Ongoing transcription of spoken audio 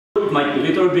fruit might be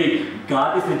little or big,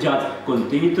 God is the judge.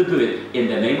 Continue to do it in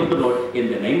the name of the Lord,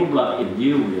 in the name of love, and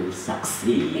you will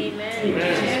succeed. Amen.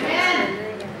 Amen.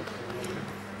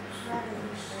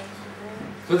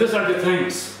 So these are the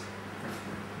things.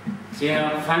 See,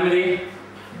 family,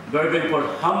 very, very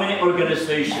important. How many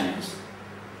organizations,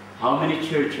 how many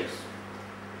churches,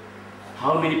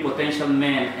 how many potential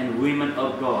men and women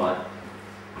of God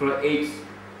creates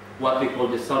what we call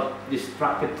the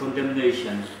self-destructive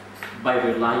condemnation by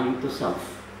relying to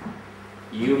self,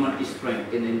 human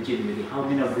strength and ingenuity. How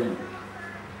many of them?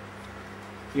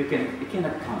 You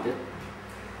cannot count it.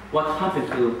 What happened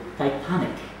to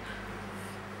Titanic?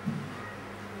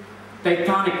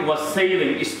 Titanic was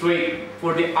sailing straight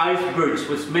for the icebergs,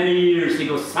 which many years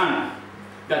ago sank,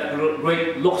 that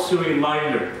great luxury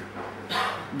liner.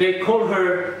 They call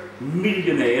her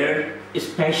Millionaire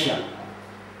Special.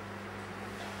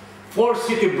 4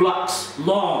 city blocks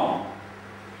long,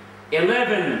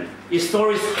 11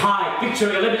 stories high,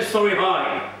 picture 11 story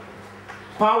high,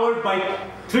 powered by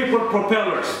triple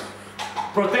propellers,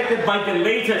 protected by the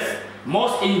latest,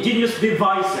 most ingenious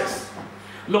devices,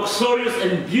 luxurious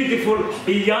and beautiful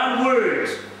beyond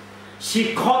words.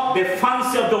 She caught the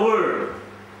fancy of the world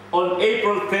on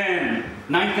April 10,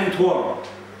 1912.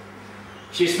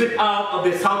 She slipped out of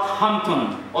the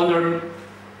Southampton on her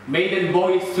maiden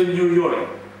voyage to New York.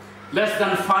 Less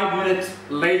than 5 minutes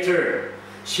later,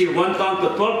 she went down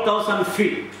to 12,000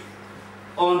 feet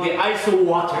on the ice of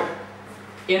water.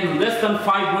 In less than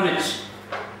 5 minutes,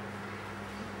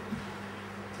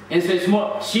 and says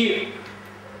more,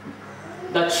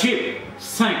 the ship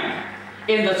sank,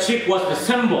 and the ship was the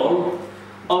symbol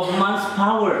of man's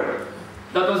power.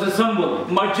 That was the symbol,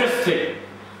 majestic,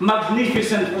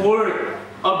 magnificent work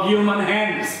of human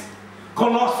hands,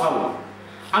 colossal,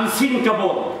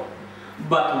 unsinkable.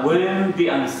 But when the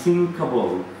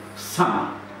unsinkable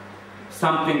sank,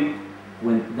 something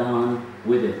went down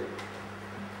with it.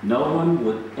 No one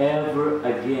would ever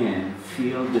again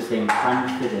feel the same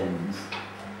confidence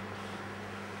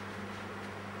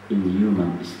in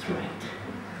human strength.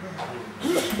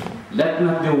 Let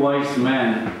not the wise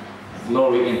man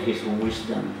glory in his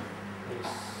wisdom.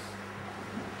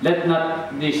 Let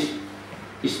not this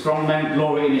strong man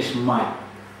glory in his might.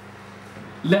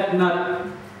 Let not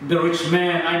the rich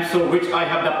man, I'm so rich, I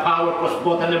have the power, plus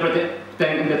both and everything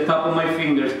in the top of my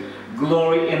fingers,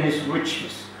 glory in his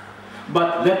riches.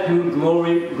 But let him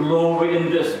glory in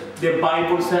this. The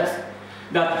Bible says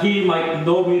that he might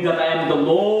know me, that I am the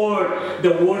Lord.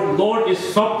 The word Lord is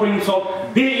supreme,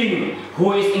 so being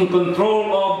who is in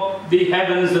control of the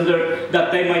heavens and earth,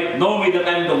 that they might know me, that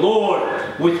I am the Lord,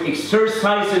 which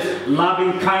exercises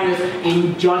loving kindness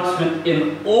in judgment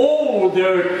in all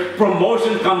their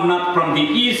promotion come not from the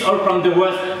east or from the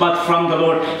west, but from the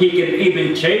Lord. He can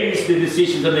even change the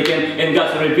decisions that they can, and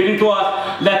God's revealing to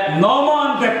us, let no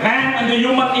one depend on the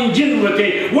human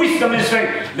ingenuity, wisdom and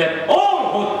strength, that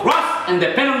all who trust and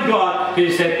depend on God,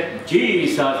 he said,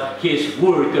 Jesus, he is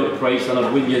worthy of praise.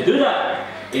 And when you do that,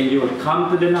 and you will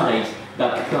come to the knowledge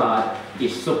that God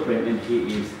is supreme and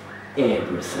he is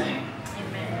everything.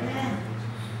 Amen.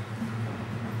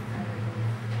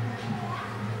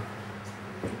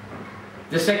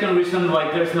 The second reason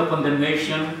why there's no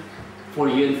condemnation for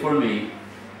you and for me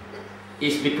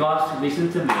is because, listen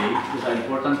to me, these are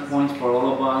important points for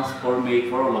all of us, for me,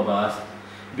 for all of us,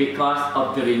 because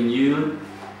of the renewed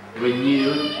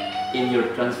in your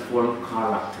transformed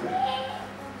character.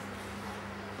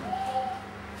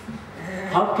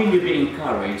 How can you be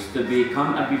encouraged to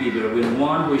become a believer when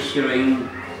one who is sharing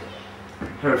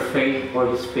her faith or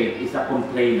his faith is a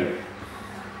complainer?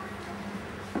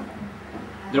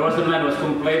 There was a man who was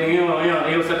complaining,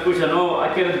 he was a Christian,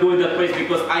 I cannot go in that place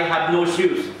because I have no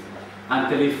shoes.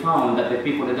 Until he found that the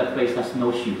people in that place has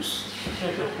no shoes.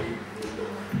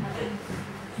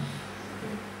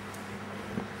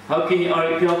 How can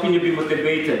you be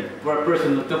motivated for a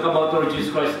person to talk about Lord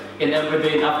Jesus Christ and every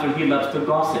day after he loves to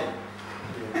gossip?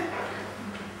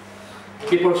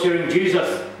 People sharing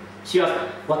Jesus. She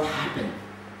asked, what happened?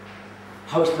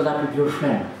 How is the life with your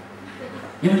friend?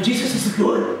 Jesus is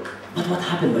good. But what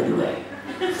happened, by the way?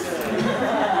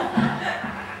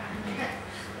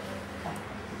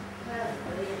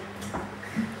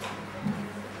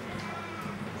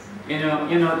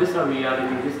 These are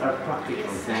reality, these are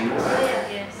practical things.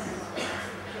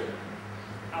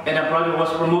 And a brother was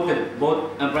promoted,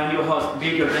 bought a brand new house,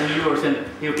 bigger than yours, and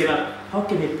how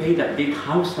can he pay that big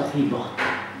house that he bought?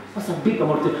 That's a big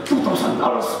amount,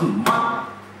 $2,000 a month.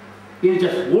 He's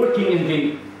just working in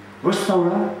the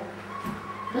restaurant.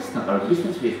 That's not our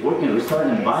business. We work in a restaurant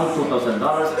and buy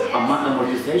 $2,000 a month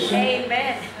amortization.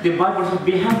 Amen. The Bible says,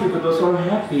 be happy with those who are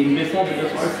happy and be sad with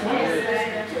those who are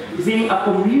sad. Being a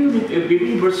community of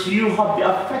believers, you have the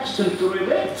affection to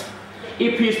relate.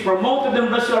 If He is promoted,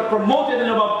 unless you are promoted and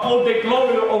above all the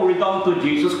glory or redound to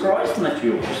Jesus Christ, not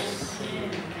yours.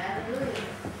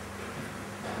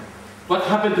 What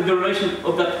happened to the relation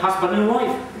of that husband and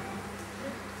wife?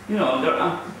 You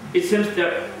know, it seems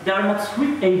they are not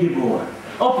sweet anymore.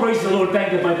 Oh, praise the Lord,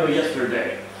 thank you, by the way,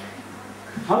 yesterday.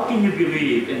 How can you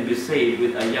believe and be saved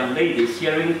with a young lady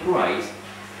sharing Christ,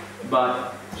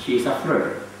 but she is a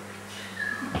flirt?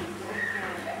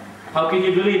 How can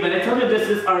you believe? And I tell you,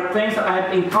 this are things that I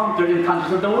have encountered in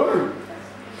countries of the world.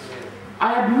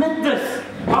 I have met this.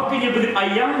 How can you believe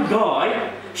a young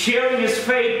guy sharing his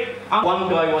faith? One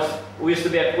guy we used to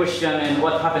be a Christian, and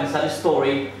what happened, sad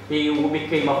story, he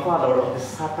became a follower of the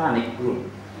satanic group.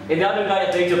 And the other guy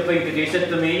at the age of 22, he said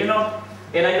to me, you know,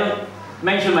 and I don't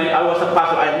mention I was a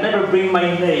pastor, I'd never bring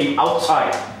my name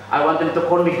outside. I want them to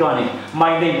call me Ganny.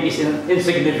 My name is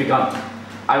insignificant.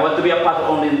 I want to be a pastor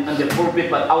only in the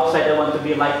pulpit, but outside I want to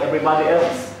be like everybody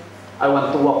else. I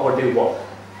want to walk where they walk.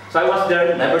 So I was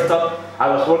there, never thought. I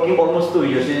was working almost 2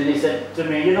 years, and he said to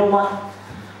me, you know what?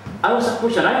 I was a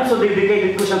Christian. I am so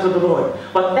dedicated Christian to the Lord.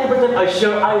 But every time I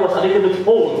share, I was a little bit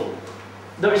old.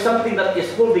 There is something that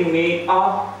is holding me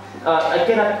up. I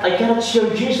cannot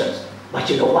share Jesus. But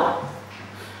you know what?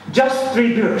 Just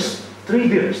 3 beers. 3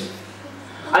 beers.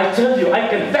 I tell you, I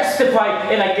can testify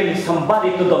and I can lead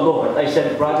somebody to the Lord. I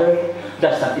said, brother,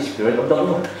 that's not the Spirit of the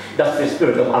Lord. That's the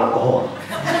spirit of alcohol.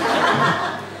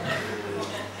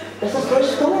 That's a true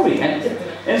story.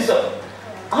 And so,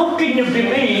 how can you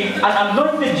believe an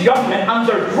anointed young man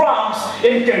under drugs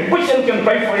and can preach and can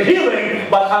pray for healing,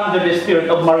 but under the spirit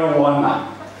of marijuana?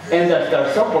 And that there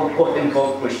are so-called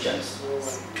quote-unquote Christians.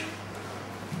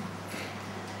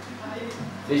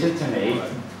 Listen to me.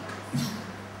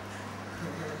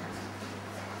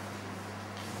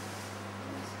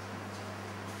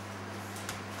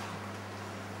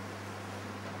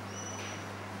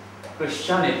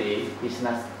 Christianity is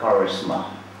not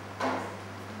charisma,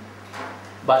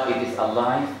 but it is a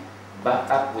life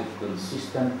backed up with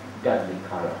consistent godly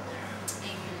character.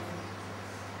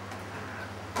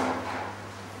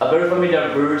 A very familiar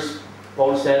verse,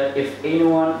 Paul said, if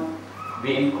anyone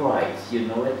be in Christ, you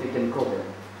know it, you can quote it.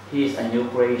 He is a new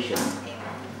creation.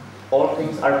 All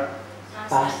things are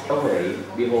passed away,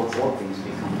 behold, all things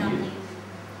become new.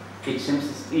 It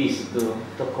seems easy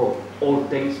to quote, all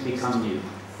things become new.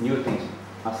 New things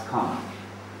must come.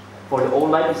 For the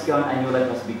old life is gone, a new life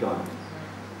has begun.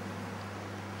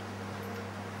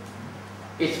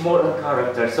 It's more on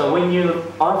character. So when you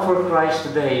are for Christ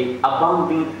today,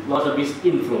 abounding lots of His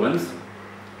influence,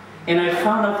 and I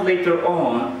found out later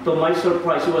on, to my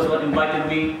surprise, He was what invited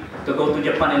me to go to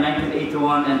Japan in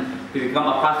 1981 and to become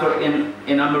a pastor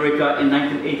in America in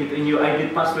 1982. I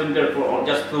did pastor in there for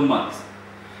just 2 months.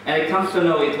 And I come to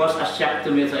know it was a shock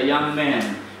to me as a young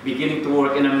man beginning to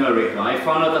work in America. I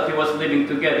found out that he was living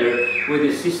together with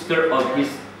the sister of his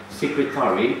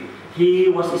secretary. He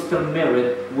was still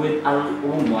married with a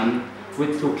woman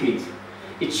with 2 kids.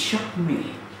 It shocked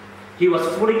me. He was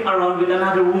fooling around with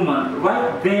another woman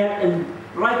right there, and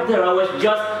right there I was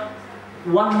just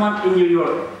 1 month in New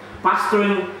York,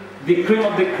 pastoring the cream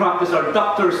of the crop. These are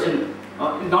doctors and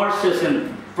nurses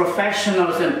and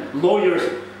professionals and lawyers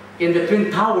in the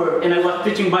Twin Tower, and I was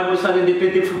teaching Bible study in the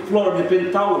 25th floor of the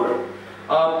Twin Tower.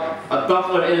 A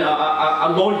doctor and a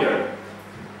lawyer,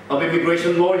 an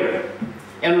immigration lawyer.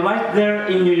 And right there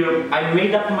in New York, I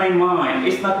made up my mind.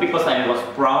 It's not because I was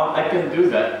proud, I can do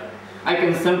that. I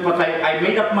can sympathize. I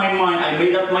made up my mind, I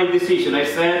made up my decision. I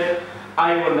said,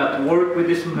 I will not work with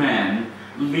this man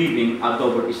living a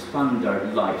double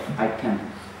standard life. I can't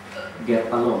get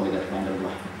along with that kind of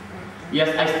life.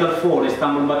 Yes, I still fall, I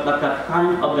stumble, but that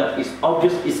kind of that is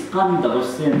obvious, is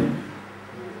scandalous sin.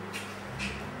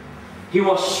 He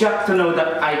was shocked to know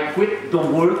that I quit the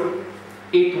work.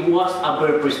 It was a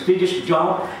very prestigious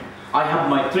job. I have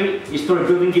my 3-story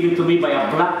building given to me by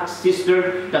a black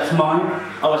sister, that's mine.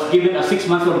 I was given a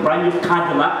 6-month-old brand new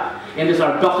Cadillac, and as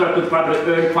our doctor I could probably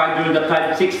earn during the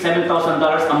time $6,000 to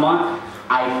 $7,000 a month.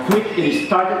 I quit and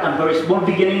started a very small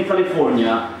beginning in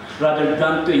California, rather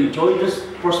than to enjoy this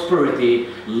prosperity,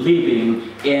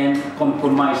 living and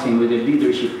compromising with the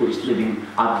leadership who is living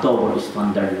a double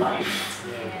standard life.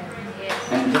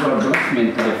 And there are blessed me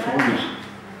in California.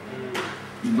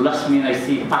 Bless me, and I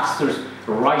see pastors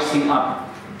rising up,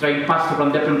 trained pastors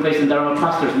from different places, and there are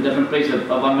pastors in different places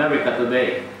of America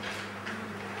today.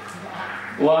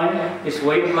 Why? His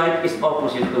way of life is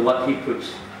opposite to what he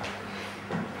preached.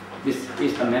 This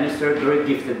is a minister, very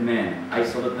gifted man. I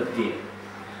salute the gift.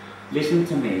 Listen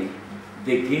to me.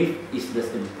 The gift is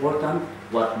less important.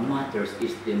 What matters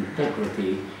is the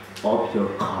integrity of your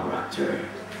character.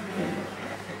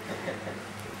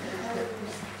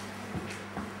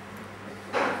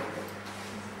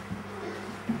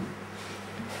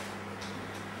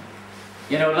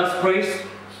 You know, let's praise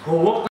who walked